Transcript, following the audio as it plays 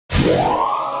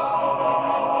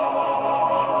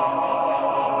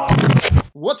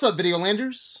What's up,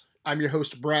 Videolanders? I'm your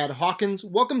host, Brad Hawkins.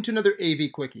 Welcome to another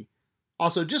AV Quickie.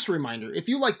 Also, just a reminder, if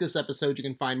you like this episode, you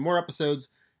can find more episodes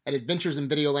at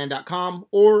adventuresinvideoland.com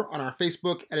or on our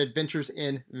Facebook at Adventures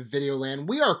in Videoland.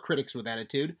 We are critics with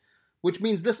attitude, which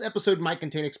means this episode might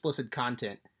contain explicit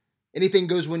content. Anything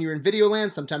goes when you're in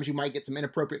Videoland. Sometimes you might get some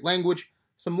inappropriate language,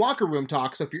 some locker room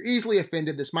talk, so if you're easily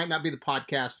offended, this might not be the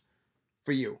podcast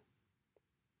for you.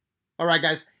 Alright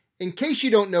guys, in case you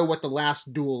don't know what The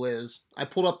Last Duel is, I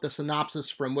pulled up the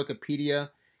synopsis from Wikipedia,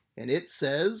 and it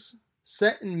says,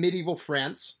 set in medieval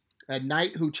France, a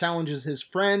knight who challenges his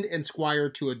friend and squire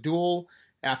to a duel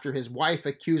after his wife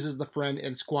accuses the friend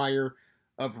and squire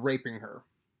of raping her.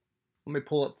 Let me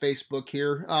pull up Facebook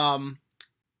here.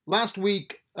 Last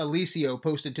week, Alicio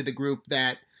posted to the group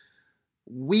that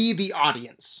we, the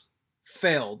audience,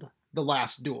 failed The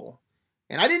Last Duel.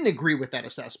 And I didn't agree with that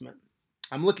assessment.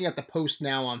 I'm looking at the post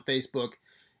now on Facebook,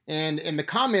 and in the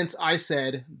comments I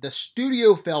said, the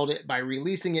studio failed it by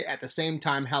releasing it at the same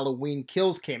time Halloween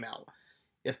Kills came out.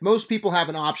 If most people have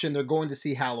an option, they're going to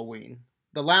see Halloween.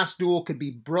 The Last Duel could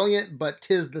be brilliant, but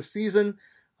 'tis the season.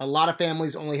 A lot of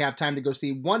families only have time to go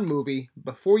see one movie.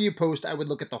 Before you post, I would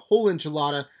look at the whole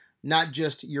enchilada, not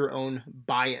just your own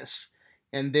bias.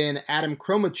 And then Adam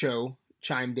Cromacho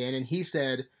chimed in, and he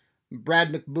said,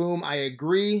 Brad McBoom, I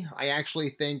agree. I actually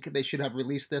think they should have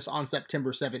released this on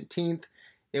September 17th.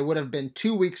 It would have been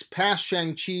 2 weeks past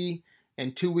Shang-Chi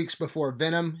and 2 weeks before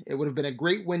Venom. It would have been a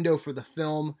great window for the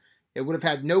film. It would have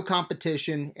had no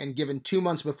competition and given 2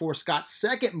 months before Scott's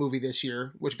second movie this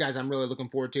year, which, guys, I'm really looking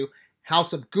forward to,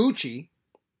 House of Gucci.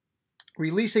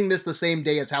 Releasing this the same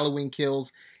day as Halloween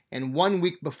Kills and 1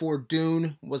 week before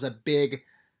Dune was a big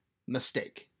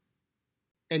mistake.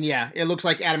 And yeah, it looks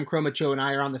like Adam Cromacho and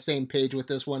I are on the same page with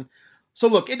this one. So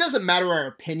look, it doesn't matter our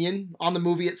opinion on the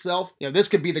movie itself. This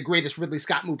could be the greatest Ridley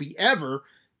Scott movie ever.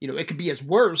 It could be his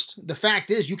worst. The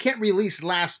fact is, you can't release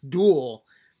Last Duel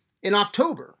in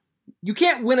October. You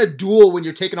can't win a duel when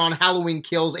you're taking on Halloween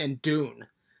Kills and Dune.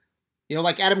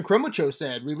 Like Adam Cromacho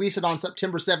said, release it on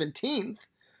September 17th.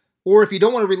 Or if you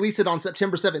don't want to release it on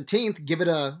September 17th, give it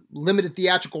a limited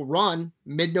theatrical run,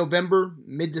 mid-November,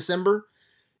 mid-December.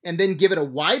 And then give it a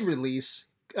wide release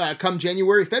come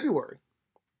January, February.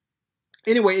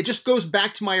 Anyway, it just goes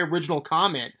back to my original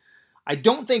comment. I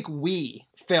don't think we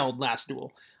failed Last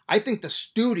Duel. I think the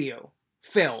studio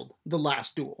failed The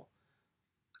Last Duel.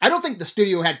 I don't think the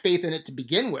studio had faith in it to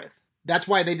begin with. That's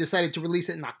why they decided to release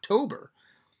it in October.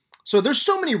 So there's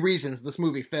so many reasons this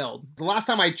movie failed. The last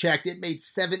time I checked, it made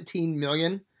 $17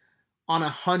 million on a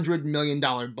 $100 million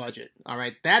budget. All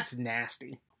right, that's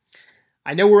nasty.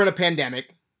 I know we're in a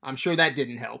pandemic. I'm sure that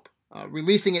didn't help.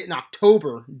 Releasing it in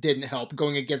October didn't help,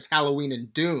 going against Halloween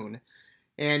and Dune.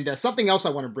 And something else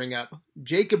I want to bring up.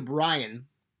 Jacob Ryan,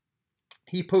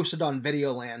 he posted on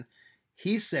Videoland.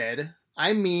 He said,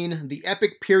 the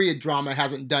epic period drama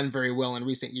hasn't done very well in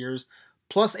recent years,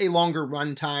 plus a longer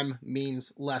runtime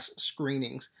means less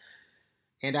screenings.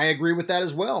 And I agree with that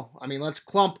as well. Let's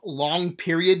clump long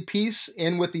period piece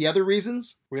in with the other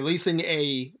reasons. Releasing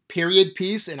a period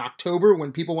piece in October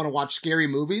when people want to watch scary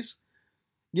movies.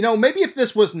 Maybe if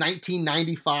this was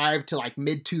 1995 to like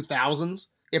mid-2000s,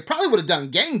 it probably would have done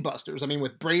gangbusters.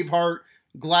 With Braveheart,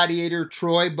 Gladiator,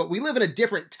 Troy, but we live in a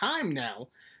different time now.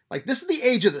 This is the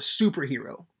age of the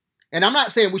superhero. And I'm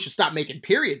not saying we should stop making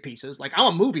period pieces.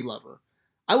 I'm a movie lover.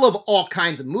 I love all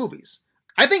kinds of movies.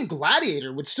 I think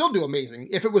Gladiator would still do amazing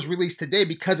if it was released today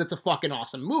because it's a fucking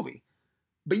awesome movie.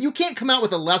 But you can't come out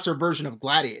with a lesser version of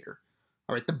Gladiator.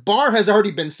 All right, the bar has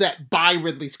already been set by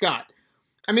Ridley Scott.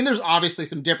 There's obviously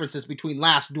some differences between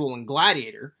Last Duel and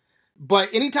Gladiator. But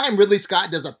anytime Ridley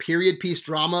Scott does a period piece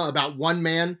drama about one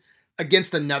man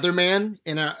against another man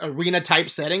in an arena-type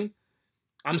setting,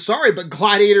 I'm sorry, but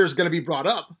Gladiator is going to be brought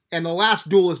up. And The Last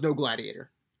Duel is no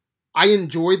Gladiator. I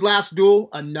enjoyed Last Duel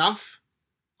enough.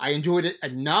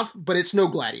 But it's no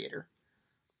Gladiator.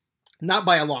 Not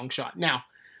by a long shot. Now,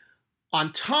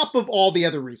 on top of all the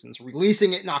other reasons,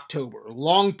 releasing it in October,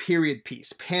 long period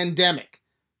piece, pandemic,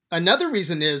 another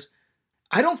reason is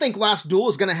I don't think Last Duel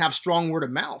is going to have strong word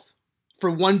of mouth for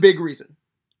one big reason.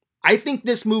 I think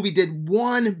this movie did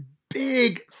one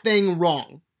big thing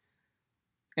wrong.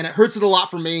 And it hurts it a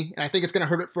lot for me, and I think it's going to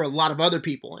hurt it for a lot of other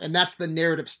people, and that's the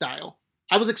narrative style.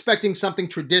 I was expecting something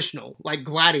traditional, like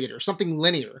Gladiator, something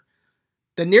linear.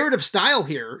 The narrative style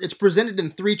here, it's presented in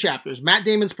 3 chapters. Matt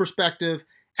Damon's perspective,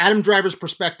 Adam Driver's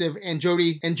perspective, and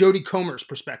Jodie Comer's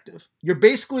perspective. You're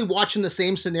basically watching the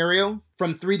same scenario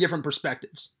from 3 different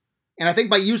perspectives. And I think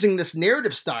by using this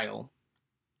narrative style,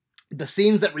 the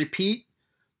scenes that repeat,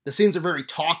 the scenes are very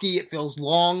talky, it feels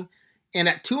long, And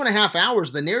at 2.5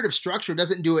 hours, the narrative structure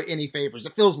doesn't do it any favors.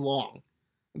 It feels long.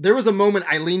 There was a moment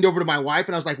I leaned over to my wife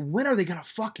and I was like, when are they going to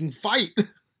fucking fight?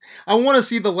 I want to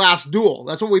see the last duel.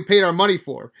 That's what we paid our money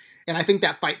for. And I think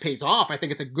that fight pays off. I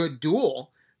think it's a good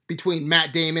duel between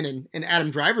Matt Damon and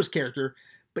Adam Driver's character.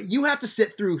 But you have to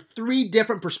sit through 3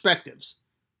 different perspectives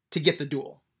to get the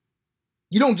duel.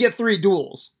 You don't get 3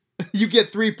 duels. You get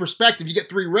 3 perspectives. You get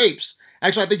 3 rapes.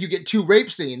 Actually, I think you get 2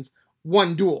 rape scenes,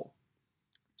 1 duel.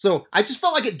 So I just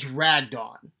felt like it dragged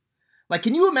on. Like,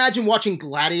 can you imagine watching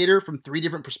Gladiator from 3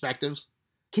 different perspectives?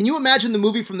 Can you imagine the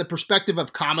movie from the perspective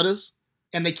of Commodus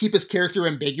and they keep his character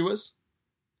ambiguous?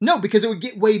 No, because it would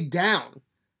get weighed down.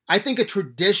 I think a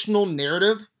traditional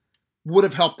narrative would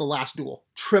have helped The Last Duel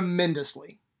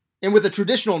tremendously. And with a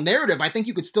traditional narrative, I think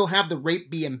you could still have the rape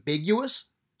be ambiguous.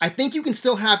 I think you can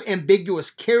still have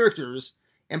ambiguous characters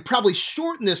and probably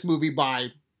shorten this movie by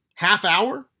half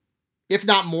hour, if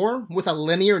not more, with a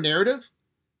linear narrative,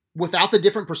 without the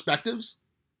different perspectives.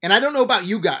 And I don't know about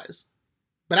you guys,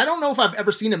 but I don't know if I've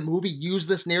ever seen a movie use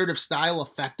this narrative style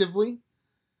effectively.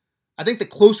 I think the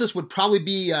closest would probably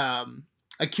be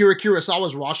Akira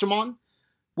Kurosawa's Rashomon,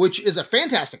 which is a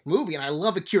fantastic movie, and I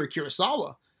love Akira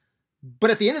Kurosawa.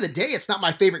 But at the end of the day, it's not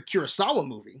my favorite Kurosawa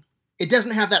movie. It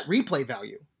doesn't have that replay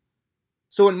value.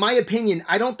 So in my opinion,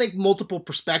 I don't think multiple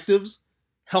perspectives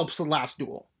helps The Last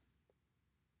Duel.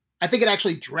 I think it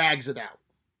actually drags it out.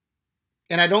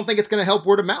 And I don't think it's going to help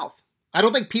word of mouth. I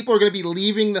don't think people are going to be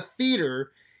leaving the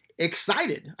theater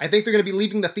excited. I think they're going to be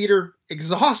leaving the theater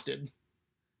exhausted.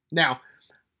 Now,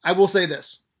 I will say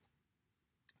this.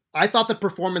 I thought the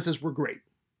performances were great.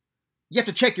 You have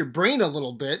to check your brain a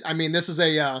little bit. I mean, this is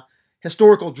a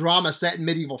historical drama set in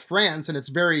medieval France, and it's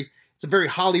a very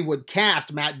Hollywood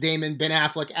cast. Matt Damon, Ben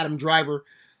Affleck, Adam Driver.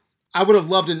 I would have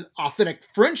loved an authentic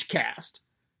French cast,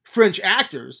 French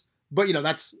actors. But,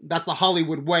 that's the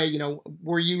Hollywood way.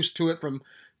 We're used to it from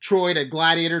Troy to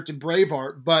Gladiator to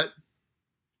Braveheart. But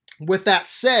with that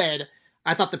said,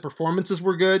 I thought the performances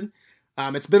were good.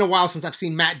 It's been a while since I've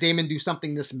seen Matt Damon do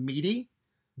something this meaty.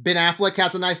 Ben Affleck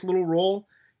has a nice little role.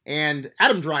 And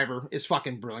Adam Driver is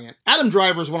fucking brilliant. Adam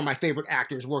Driver is one of my favorite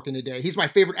actors working today. He's my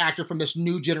favorite actor from this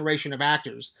new generation of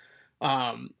actors.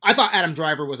 I thought Adam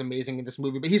Driver was amazing in this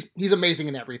movie, but he's amazing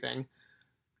in everything.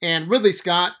 And Ridley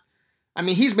Scott, I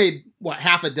mean, he's made,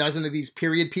 half a dozen of these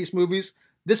period piece movies.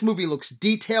 This movie looks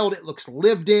detailed. It looks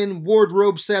lived in,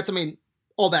 wardrobe sets. I mean,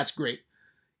 all that's great.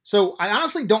 So I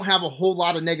honestly don't have a whole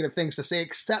lot of negative things to say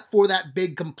except for that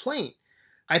big complaint.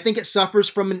 I think it suffers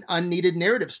from an unneeded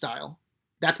narrative style.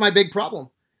 That's my big problem.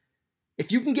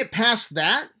 If you can get past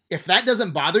that, if that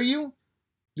doesn't bother you,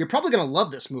 you're probably going to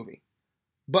love this movie.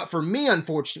 But for me,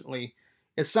 unfortunately,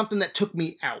 it's something that took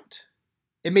me out.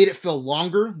 It made it feel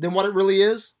longer than what it really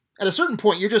is. At a certain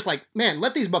point, you're just like, man,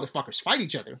 let these motherfuckers fight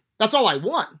each other. That's all I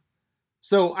want.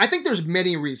 So I think there's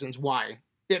many reasons why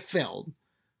it failed.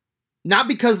 Not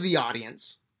because of the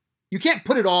audience. You can't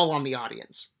put it all on the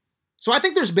audience. So I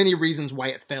think there's many reasons why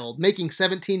it failed. Making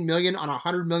 $17 million on a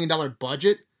 $100 million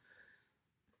budget.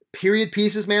 Period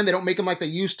pieces, man, they don't make them like they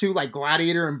used to, like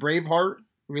Gladiator and Braveheart.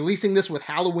 Releasing this with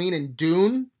Halloween and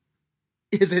Dune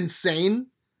is insane.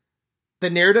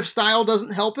 The narrative style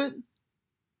doesn't help it.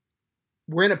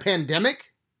 We're in a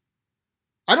pandemic.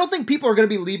 I don't think people are going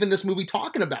to be leaving this movie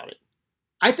talking about it.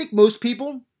 I think most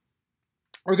people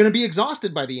are going to be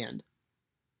exhausted by the end.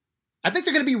 I think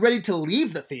they're going to be ready to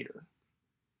leave the theater.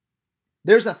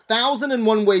 There's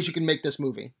 1,001 ways you can make this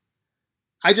movie.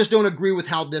 I just don't agree with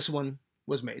how this one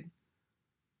was made.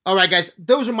 All right, guys,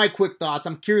 those are my quick thoughts.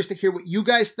 I'm curious to hear what you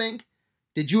guys think.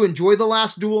 Did you enjoy The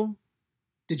Last Duel?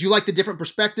 Did you like the different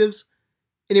perspectives?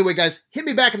 Anyway, guys, hit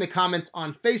me back in the comments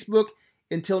on Facebook.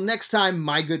 Until next time,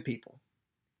 my good people.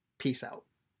 Peace out.